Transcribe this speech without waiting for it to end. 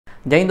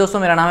जय हिंद दोस्तों,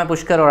 मेरा नाम है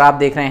पुष्कर और आप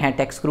देख रहे हैं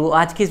टेक्सक्रू।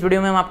 आज की इस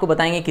वीडियो में हम आपको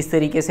बताएंगे किस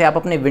तरीके से आप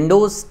अपने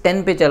विंडोज़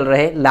 10 पे चल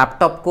रहे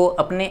लैपटॉप को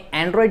अपने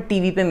एंड्रॉयड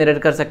टीवी पे मिरर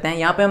कर सकते हैं।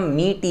 यहाँ पे हम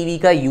मी टीवी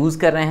का यूज़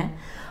कर रहे हैं।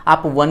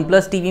 आप वन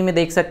प्लस टीवी में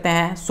देख सकते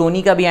हैं,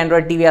 सोनी का भी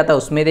एंड्रॉयड टीवी आता है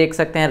उसमें देख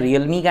सकते हैं,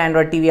 रियलमी का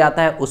एंड्रॉयड टीवी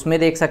आता है उसमें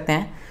देख सकते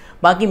हैं।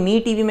 बाकी मी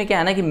टीवी में क्या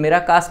है ना कि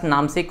मिराकास्ट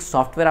नाम से एक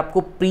सॉफ्टवेयर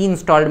आपको प्री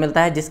इंस्टॉल्ड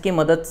मिलता है, जिसकी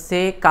मदद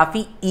से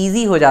काफ़ी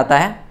ईजी हो जाता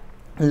है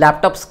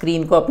लैपटॉप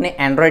स्क्रीन को अपने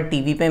एंड्रॉयड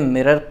टीवी पे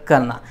मिरर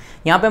करना।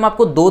 यहाँ पे हम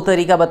आपको दो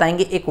तरीका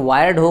बताएंगे, एक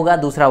वायर्ड होगा,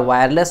 दूसरा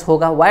वायरलेस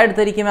होगा। वायर्ड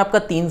तरीके में आपका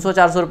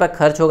 300-400 रुपये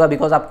खर्च होगा,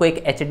 बिकॉज आपको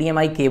एक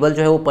HDMI केबल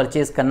जो है वो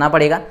परचेज करना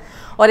पड़ेगा।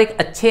 और एक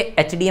अच्छे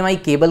HDMI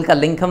केबल का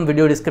लिंक हम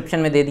वीडियो डिस्क्रिप्शन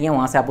में दे दिए,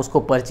 वहाँ से आप उसको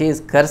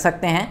परचेज कर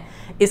सकते हैं।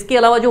 इसके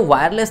अलावा जो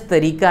वायरलेस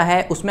तरीका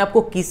है उसमें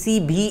आपको किसी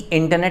भी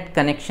इंटरनेट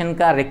कनेक्शन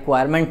का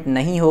रिक्वायरमेंट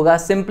नहीं होगा।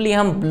 सिंपली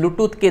हम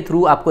ब्लूटूथ के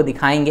थ्रू आपको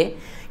दिखाएंगे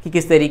कि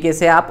किस तरीके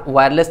से आप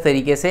वायरलेस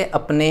तरीके से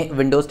अपने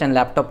विंडोज़ 10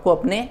 लैपटॉप को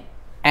अपने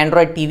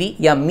एंड्रॉयड टीवी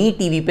या मी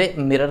टीवी पे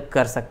मिरर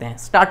कर सकते हैं।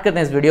 स्टार्ट करते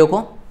हैं इस वीडियो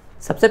को।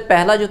 सबसे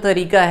पहला जो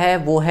तरीका है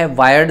वो है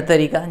वायर्ड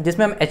तरीका,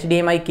 जिसमें हम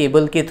HDMI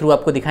केबल के थ्रू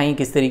आपको दिखाएंगे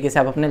किस तरीके से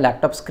आप अपने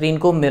लैपटॉप स्क्रीन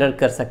को मिरर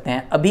कर सकते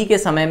हैं। अभी के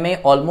समय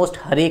में ऑलमोस्ट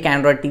हर एक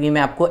एंड्रॉयड टीवी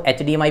में आपको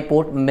HDMI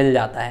पोर्ट मिल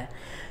जाता है।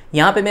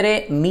 यहाँ पे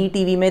मेरे मी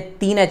टीवी में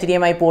 3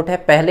 HDMI पोर्ट है।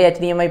 पहले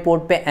HDMI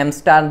पोर्ट पे M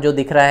स्टार जो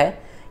दिख रहा है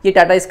ये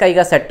टाटा स्काई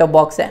का सेट टॉप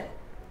बॉक्स है।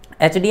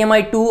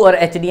 HDMI 2 और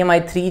HDMI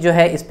 3 जो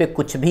है इस पर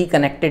कुछ भी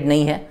कनेक्टेड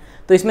नहीं है,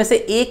 तो इसमें से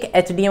एक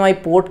HDMI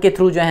पोर्ट के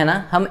थ्रू जो है ना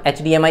हम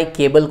HDMI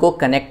केबल को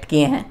कनेक्ट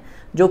किए हैं,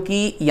 जो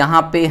कि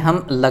यहाँ पे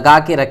हम लगा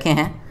के रखे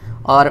हैं।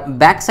 और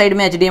बैक साइड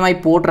में HDMI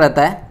पोर्ट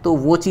रहता है, तो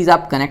वो चीज़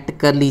आप कनेक्ट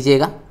कर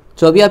लीजिएगा।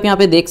 तो अभी आप यहाँ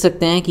पे देख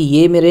सकते हैं कि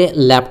ये मेरे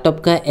लैपटॉप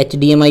का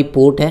HDMI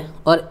पोर्ट है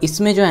और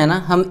इसमें जो है ना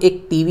हम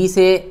एक टीवी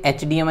से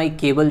HDMI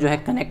केबल जो है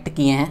कनेक्ट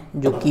किए हैं,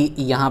 जो कि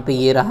यहाँ पे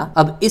ये रहा।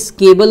 अब इस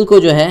केबल को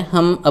जो है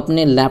हम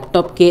अपने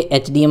लैपटॉप के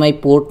HDMI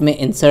पोर्ट में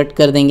इंसर्ट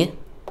कर देंगे।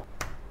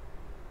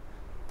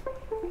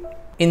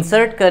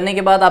 इंसर्ट करने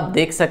के बाद आप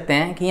देख सकते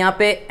हैं कि यहाँ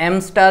पे M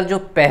स्टार जो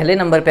पहले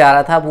नंबर पे आ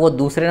रहा था वो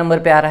दूसरे नंबर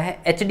पे आ रहा है।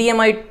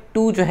 HDMI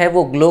 2 जो है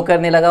वो ग्लो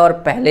करने लगा और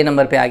पहले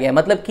नंबर पे आ गया,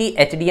 मतलब कि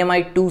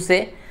HDMI 2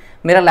 से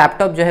मेरा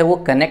लैपटॉप जो है वो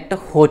कनेक्ट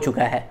हो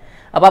चुका है।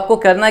 अब आपको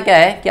करना क्या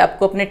है कि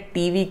आपको अपने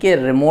टीवी के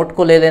रिमोट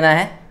को ले लेना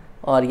है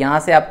और यहाँ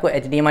से आपको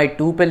HDMI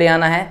 2 पे ले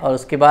आना है और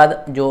उसके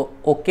बाद जो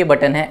ओके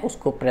बटन है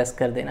उसको प्रेस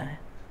कर देना है।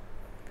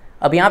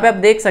 अब यहाँ पे आप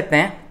देख सकते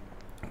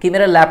हैं कि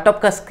मेरा लैपटॉप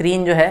का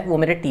स्क्रीन जो है वो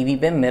मेरे टीवी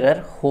पे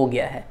मिरर हो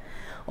गया है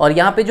और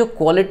यहाँ पे जो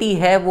क्वालिटी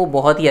है वो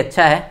बहुत ही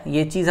अच्छा है।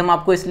 ये चीज़ हम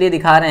आपको इसलिए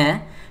दिखा रहे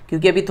हैं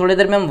क्योंकि अभी थोड़ी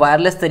देर में हम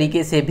वायरलेस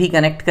तरीके से भी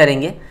कनेक्ट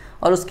करेंगे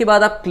और उसके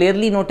बाद आप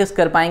क्लियरली नोटिस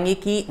कर पाएंगे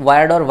कि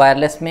वायर्ड और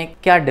वायरलेस में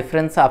क्या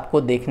डिफरेंस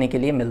आपको देखने के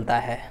लिए मिलता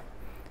है।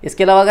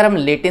 इसके अलावा अगर हम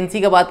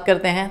लेटेंसी का बात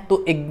करते हैं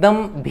तो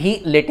एकदम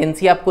भी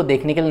लेटेंसी आपको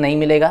देखने के लिए नहीं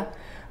मिलेगा।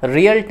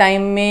 रियल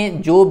टाइम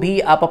में जो भी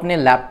आप अपने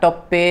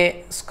लैपटॉप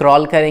पे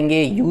स्क्रॉल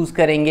करेंगे, यूज़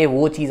करेंगे,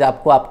 वो चीज़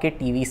आपको आपके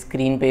टीवी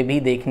स्क्रीन पे भी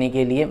देखने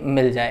के लिए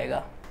मिल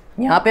जाएगा।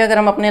 यहाँ पे अगर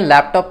हम अपने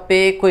लैपटॉप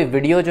पे कोई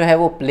वीडियो जो है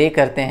वो प्ले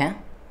करते हैं,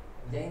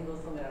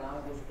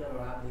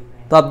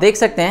 तो आप देख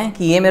सकते हैं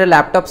कि ये मेरे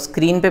लैपटॉप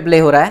स्क्रीन पे प्ले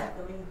हो रहा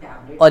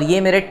है और ये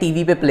मेरे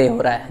टीवी पे प्ले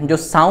हो रहा है। जो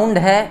साउंड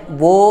है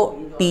वो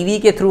टीवी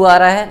के थ्रू आ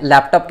रहा है,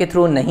 लैपटॉप के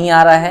थ्रू नहीं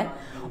आ रहा है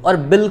और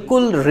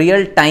बिल्कुल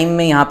रियल टाइम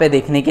में यहाँ पे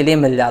देखने के लिए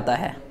मिल जाता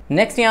है।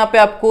 नेक्स्ट यहाँ पे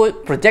आपको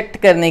प्रोजेक्ट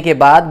करने के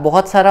बाद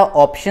बहुत सारा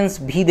ऑप्शंस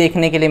भी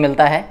देखने के लिए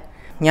मिलता है।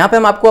 यहाँ पे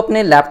हम आपको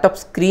अपने लैपटॉप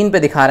स्क्रीन पे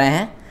दिखा रहे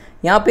हैं।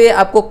 यहाँ पे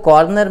आपको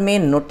कॉर्नर में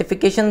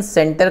नोटिफिकेशन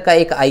सेंटर का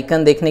एक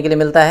आइकन देखने के लिए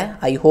मिलता है।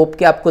 आई होप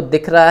कि आपको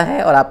दिख रहा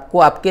है और आपको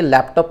आपके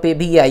लैपटॉप पे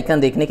भी ये आइकन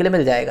देखने के लिए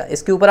मिल जाएगा।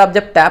 इसके ऊपर आप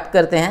जब टैप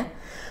करते हैं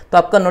तो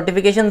आपका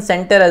notification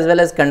centre as well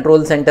as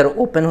control centre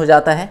open हो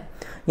जाता है।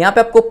 यहाँ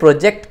पे आपको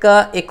प्रोजेक्ट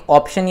का एक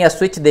ऑप्शन या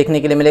स्विच देखने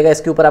के लिए मिलेगा,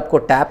 इसके ऊपर आपको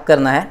टैप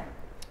करना है।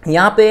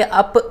 यहाँ पे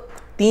आप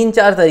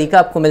 3-4 तरीका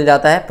आपको मिल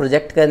जाता है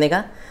प्रोजेक्ट करने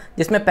का,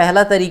 जिसमें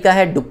पहला तरीका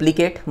है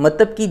डुप्लीकेट,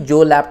 मतलब कि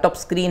जो लैपटॉप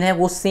स्क्रीन है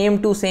वो सेम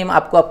टू सेम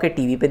आपको आपके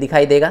टीवी पे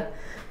दिखाई देगा।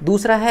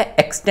 दूसरा है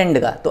एक्सटेंड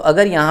का, तो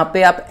अगर यहाँ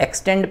पे आप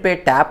एक्सटेंड पे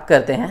टैप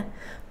करते हैं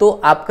तो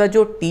आपका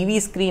जो टीवी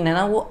स्क्रीन है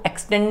ना वो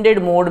एक्सटेंडेड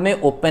मोड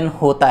में ओपन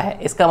होता है।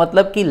 इसका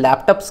मतलब कि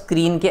लैपटॉप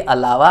स्क्रीन के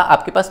अलावा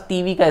आपके पास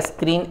टीवी का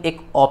स्क्रीन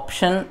एक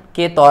ऑप्शन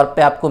के तौर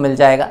पे आपको मिल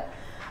जाएगा।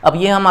 अब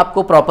ये हम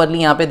आपको प्रॉपरली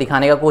यहाँ पे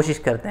दिखाने का कोशिश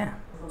करते हैं।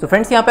 तो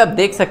फ्रेंड्स यहाँ पे आप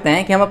देख सकते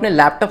हैं कि हम अपने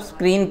लैपटॉप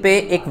स्क्रीन पे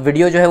एक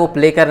वीडियो जो है वो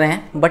प्ले कर रहे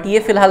हैं, बट ये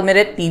फिलहाल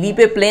मेरे टीवी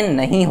पे प्ले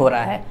नहीं हो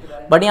रहा है।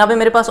 बट यहाँ पे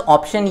मेरे पास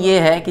ऑप्शन ये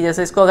है कि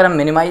जैसे इसको अगर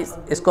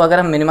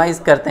हम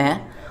मिनिमाइज़ करते हैं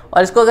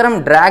और इसको अगर हम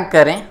ड्रैग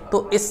करें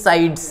तो इस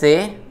साइड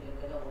से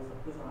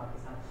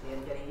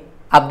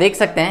आप देख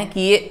सकते हैं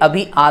कि ये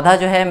अभी आधा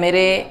जो है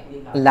मेरे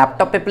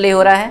लैपटॉप पे प्ले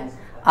हो रहा है,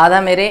 आधा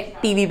मेरे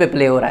टीवी पे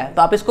प्ले हो रहा है।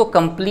 तो आप इसको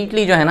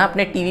कम्प्लीटली जो है ना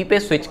अपने टीवी पे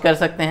स्विच कर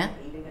सकते हैं।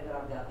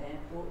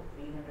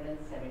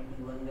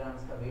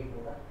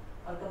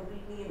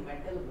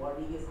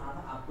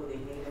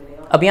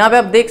 अब यहाँ पे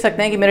आप देख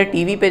सकते हैं कि मेरे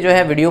टीवी पे जो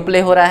है वीडियो प्ले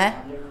हो रहा है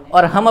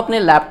और हम अपने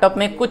लैपटॉप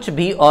में कुछ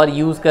भी और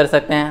यूज़ कर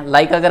सकते हैं।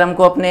 लाइक अगर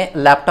हमको अपने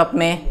लैपटॉप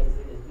में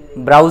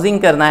ब्राउजिंग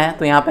करना है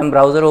तो यहाँ पे हम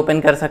ब्राउज़र ओपन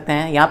कर सकते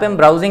हैं, यहाँ पे हम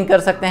ब्राउजिंग कर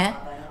सकते हैं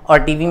और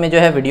टीवी में जो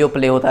है वीडियो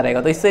प्ले होता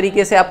रहेगा। तो इस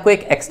तरीके से आपको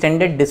एक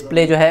एक्सटेंडेड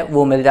डिस्प्ले जो है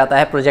वो मिल जाता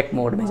है प्रोजेक्ट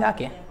मोड में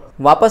जाके।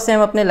 वापस से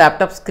हम अपने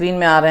लैपटॉप स्क्रीन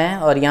में आ रहे हैं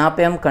और यहाँ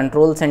पे हम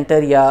कंट्रोल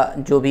सेंटर या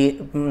जो भी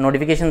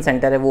नोटिफिकेशन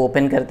सेंटर है वो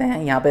ओपन करते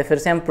हैं। यहाँ पे फिर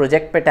से हम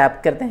प्रोजेक्ट पे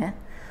टैप करते हैं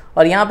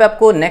और यहाँ पे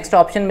आपको नेक्स्ट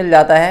ऑप्शन मिल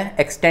जाता है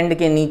एक्सटेंड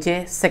के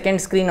नीचे सेकंड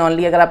स्क्रीन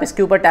ऑनली। अगर आप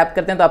इसके ऊपर टैप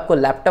करते हैं तो आपको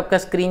लैपटॉप का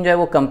स्क्रीन जो है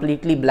वो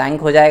कम्प्लीटली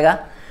ब्लैंक हो जाएगा,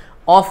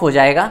 ऑफ हो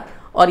जाएगा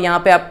और यहाँ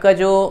पे आपका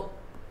जो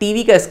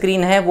टीवी का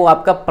स्क्रीन है वो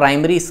आपका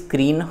प्राइमरी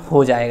स्क्रीन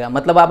हो जाएगा।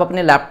 मतलब आप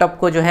अपने लैपटॉप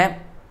को जो है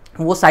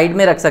वो साइड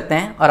में रख सकते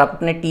हैं और आप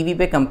अपने टीवी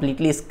पे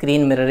कम्प्लीटली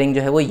स्क्रीन मिररिंग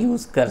जो है वो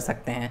यूज़ कर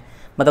सकते हैं।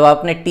 मतलब आप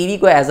अपने टीवी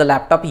को एज अ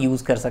लैपटॉप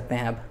यूज़ कर सकते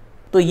हैं अब।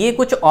 तो ये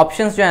कुछ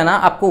ऑप्शंस जो है ना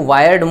आपको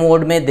वायर्ड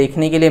मोड में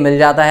देखने के लिए मिल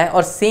जाता है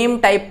और सेम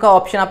टाइप का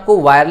ऑप्शन आपको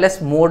वायरलेस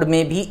मोड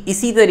में भी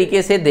इसी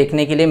तरीके से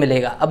देखने के लिए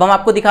मिलेगा। अब हम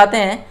आपको दिखाते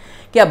हैं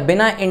कि आप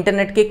बिना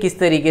इंटरनेट के किस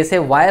तरीके से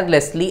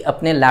वायरलेसली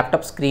अपने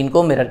लैपटॉप स्क्रीन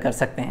को मिरर कर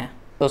सकते हैं।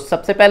 तो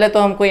सबसे पहले तो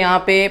हमको यहाँ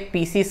पे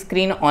पीसी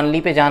स्क्रीन ऑनली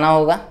पे जाना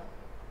होगा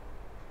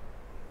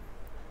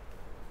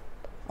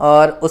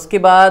और उसके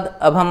बाद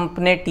अब हम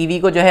अपने टीवी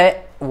को जो है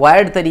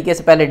वायर्ड तरीके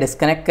से पहले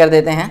डिस्कनेक्ट कर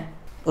देते हैं।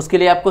 उसके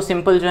लिए आपको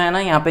सिंपल जो है ना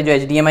यहाँ पे जो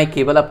HDMI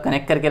केबल आप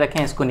कनेक्ट करके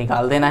रखें इसको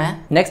निकाल देना है।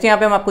 नेक्स्ट यहाँ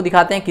पे हम आपको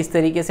दिखाते हैं किस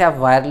तरीके से आप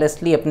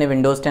वायरलेसली अपने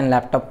विंडोज़ 10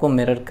 लैपटॉप को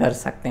मिरर कर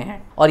सकते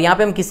हैं और यहाँ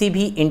पे हम किसी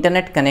भी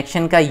इंटरनेट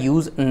कनेक्शन का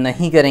यूज़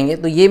नहीं करेंगे।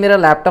 तो ये मेरा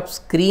लैपटॉप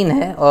स्क्रीन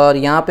है और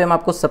यहाँ पे हम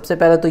आपको सबसे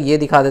पहले तो ये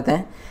दिखा देते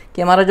हैं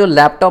कि हमारा जो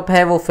लैपटॉप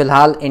है वो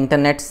फ़िलहाल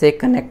इंटरनेट से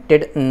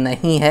कनेक्टेड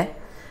नहीं है।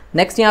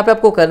 नेक्स्ट यहाँ पे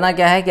आपको करना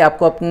क्या है कि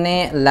आपको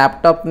अपने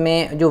लैपटॉप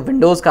में जो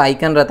विंडोज़ का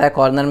आइकन रहता है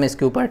कॉर्नर में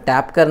इसके ऊपर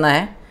टैप करना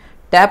है।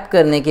 टैप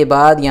करने के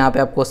बाद यहाँ पे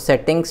आपको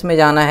सेटिंग्स में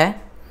जाना है।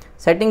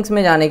 सेटिंग्स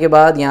में जाने के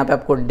बाद यहाँ पे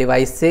आपको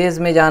डिवाइसेस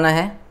में जाना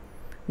है।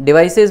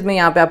 डिवाइसेस में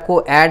यहाँ पे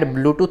आपको add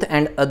Bluetooth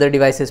and other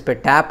devices पे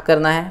टैप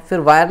करना है। फिर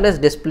वायरलेस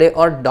डिस्प्ले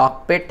और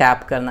डॉक पे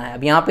टैप करना है।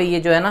 अब यहाँ पे ये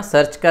जो है ना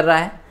सर्च कर रहा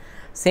है।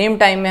 सेम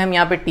टाइम में हम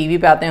यहाँ पे टीवी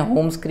पे आते हैं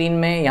होम स्क्रीन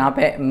में। यहाँ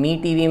पे मी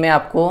टीवी में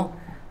आपको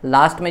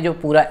लास्ट में जो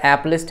पूरा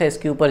ऐप लिस्ट है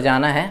इसके ऊपर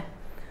जाना है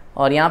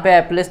और यहाँ पे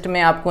ऐप लिस्ट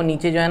में आपको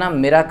नीचे जो है ना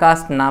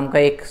मिराकास्ट नाम का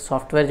एक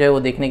सॉफ्टवेयर जो है वो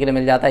देखने के लिए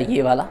मिल जाता है।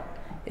 ये वाला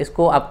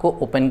इसको आपको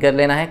ओपन कर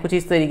लेना है। कुछ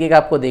इस तरीके का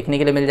आपको देखने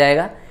के लिए मिल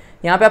जाएगा।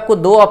 यहाँ पे आपको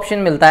दो ऑप्शन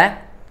मिलता है।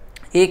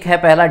 एक है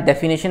पहला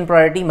डेफिनेशन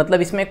प्रायोरिटी,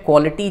 मतलब इसमें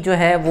क्वालिटी जो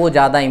है वो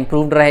ज़्यादा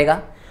इम्प्रूव्ड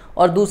रहेगा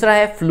और दूसरा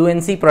है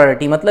फ्लुएंसी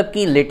प्रायोरिटी, मतलब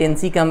कि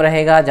लेटेंसी कम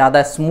रहेगा,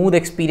 ज़्यादा स्मूथ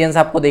एक्सपीरियंस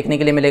आपको देखने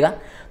के लिए मिलेगा।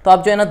 तो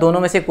आप जो है ना दोनों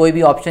में से कोई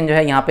भी ऑप्शन जो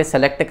है यहाँ पे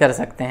सेलेक्ट कर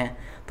सकते हैं।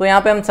 तो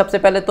यहाँ पे हम सबसे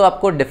पहले तो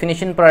आपको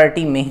डेफिनेशन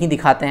प्रायोरिटी में ही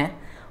दिखाते हैं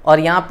और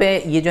यहाँ पे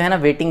ये जो है ना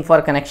वेटिंग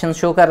फॉर कनेक्शन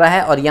शो कर रहा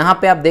है और यहाँ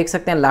पे आप देख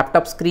सकते हैं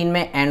लैपटॉप स्क्रीन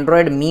में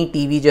एंड्रॉयड मी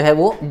टीवी जो है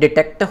वो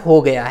डिटेक्ट हो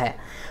गया है।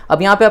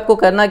 अब यहाँ पे आपको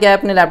करना क्या है,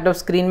 अपने लैपटॉप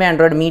स्क्रीन में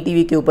एंड्रॉयड मी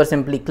टीवी के ऊपर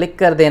सिंपली क्लिक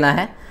कर देना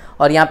है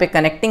और यहाँ पे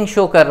कनेक्टिंग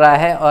शो कर रहा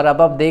है और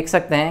अब आप देख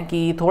सकते हैं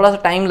कि थोड़ा सा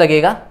टाइम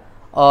लगेगा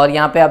और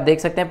यहाँ पे आप देख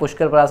सकते हैं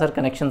पुष्कर परासर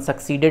कनेक्शन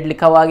सक्सीडेड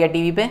लिखा हुआ आ गया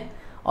टीवी पे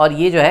और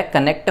ये जो है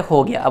कनेक्ट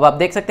हो गया। अब आप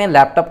देख सकते हैं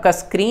लैपटॉप का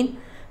स्क्रीन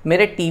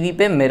मेरे टीवी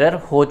पे मिरर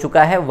हो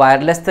चुका है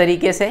वायरलेस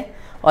तरीके से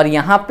और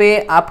यहाँ पे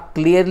आप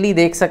क्लियरली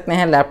देख सकते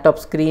हैं लैपटॉप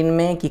स्क्रीन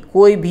में कि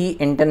कोई भी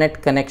इंटरनेट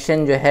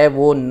कनेक्शन जो है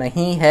वो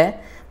नहीं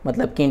है,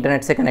 मतलब कि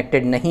इंटरनेट से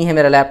कनेक्टेड नहीं है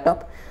मेरा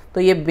लैपटॉप।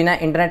 तो ये बिना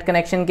इंटरनेट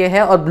कनेक्शन के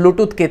है और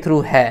ब्लूटूथ के थ्रू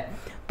है।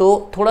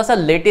 तो थोड़ा सा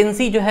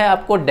लेटेंसी जो है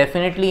आपको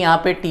डेफिनेटली यहाँ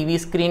पे टीवी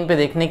स्क्रीन पे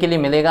देखने के लिए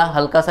मिलेगा।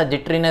 हल्का सा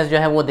जिटरीनेस जो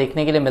है वो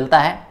देखने के लिए मिलता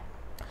है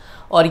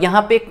और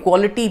यहाँ पे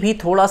क्वालिटी भी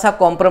थोड़ा सा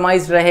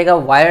कॉम्प्रोमाइज रहेगा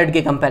वायर्ड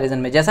के कंपैरिजन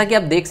में। जैसा कि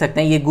आप देख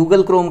सकते हैं ये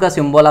गूगल क्रोम का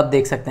सिंबल आप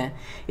देख सकते हैं,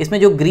 इसमें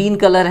जो ग्रीन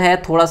कलर है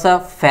थोड़ा सा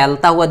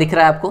फैलता हुआ दिख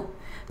रहा है आपको।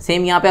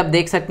 सेम यहाँ पे आप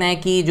देख सकते हैं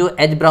कि जो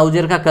एज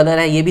ब्राउजर का कलर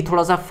है ये भी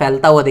थोड़ा सा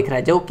फैलता हुआ दिख रहा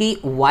है, जो कि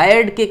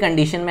वायर्ड के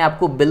कंडीशन में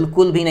आपको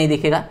बिल्कुल भी नहीं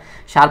दिखेगा।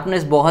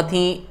 शार्पनेस बहुत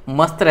ही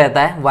मस्त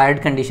रहता है वायर्ड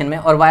कंडीशन में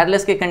और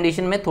वायरलेस के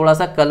कंडीशन में थोड़ा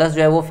सा कलर्स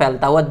जो है वो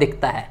फैलता हुआ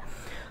दिखता है।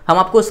 हम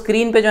आपको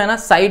स्क्रीन पे जो है ना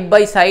साइड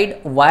बाय साइड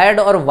वायर्ड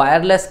और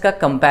वायरलेस का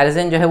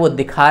कंपैरिजन जो है वो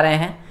दिखा रहे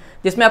हैं,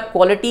 जिसमें आप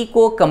क्वालिटी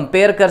को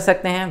कंपेयर कर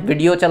सकते हैं,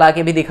 वीडियो चला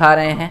के भी दिखा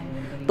रहे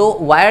हैं। तो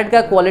वायर्ड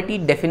का क्वालिटी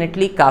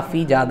डेफिनेटली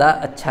काफ़ी ज़्यादा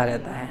अच्छा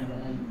रहता है।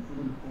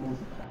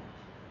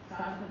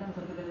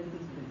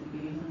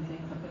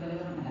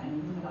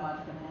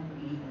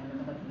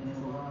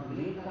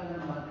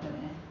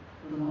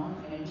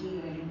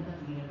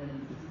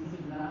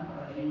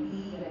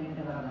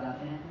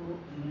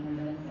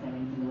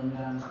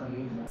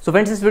 सो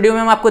फ्रेंड्स, इस वीडियो में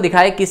हम आपको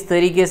दिखाए किस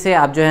तरीके से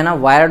आप जो है ना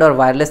वायर्ड और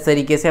वायरलेस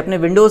तरीके से अपने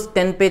विंडोज़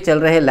 10 पे चल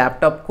रहे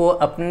लैपटॉप को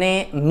अपने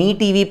मी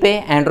टीवी पे,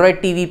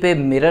 एंड्रॉयड टीवी पे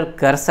मिरर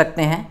कर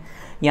सकते हैं।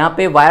 यहाँ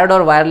पे वायर्ड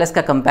और वायरलेस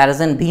का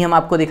कंपैरिजन भी हम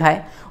आपको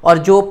दिखाए और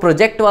जो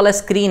प्रोजेक्ट वाला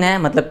स्क्रीन है,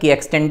 मतलब कि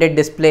एक्सटेंडेड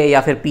डिस्प्ले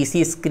या फिर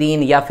पीसी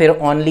स्क्रीन या फिर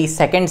ओनली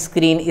सेकंड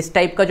स्क्रीन, इस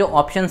टाइप का जो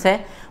ऑप्शंस है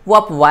वो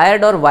आप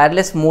वायर्ड और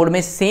वायरलेस मोड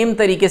में सेम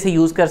तरीके से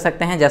यूज़ कर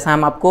सकते हैं जैसा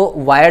हम आपको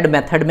वायर्ड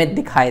मेथड में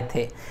दिखाए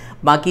थे।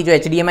 बाकी जो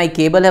HDMI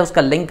केबल है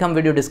उसका लिंक हम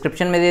वीडियो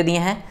डिस्क्रिप्शन में दे दिए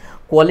हैं।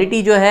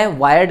 क्वालिटी जो है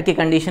वायर्ड के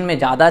कंडीशन में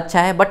ज़्यादा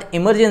अच्छा है, बट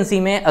इमरजेंसी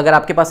में अगर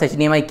आपके पास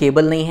HDMI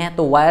केबल नहीं है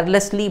तो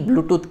वायरलेसली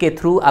ब्लूटूथ के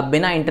थ्रू आप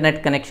बिना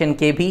इंटरनेट कनेक्शन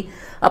के भी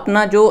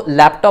अपना जो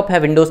लैपटॉप है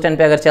विंडोज़ 10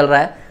 पे अगर चल रहा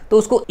है तो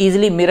उसको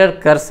ईजिली मिरर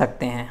कर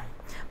सकते हैं।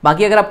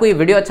 बाकी अगर आपको ये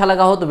वीडियो अच्छा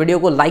लगा हो तो वीडियो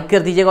को लाइक कर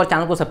दीजिएगा और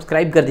चैनल को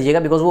सब्सक्राइब कर दीजिएगा,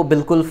 बिकॉज वो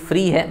बिल्कुल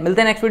फ्री है।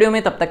 मिलते हैं नेक्स्ट वीडियो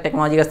में, तब तक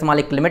टेक्नोलॉजी का इस्तेमाल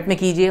एक लिमिट में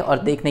कीजिए और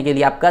देखने के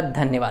लिए आपका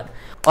धन्यवाद।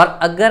 और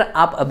अगर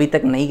आप अभी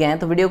तक नहीं गए हैं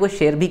तो वीडियो को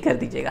शेयर भी कर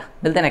दीजिएगा।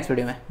 मिलते हैं नेक्स्ट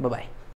वीडियो में, बाय बाय।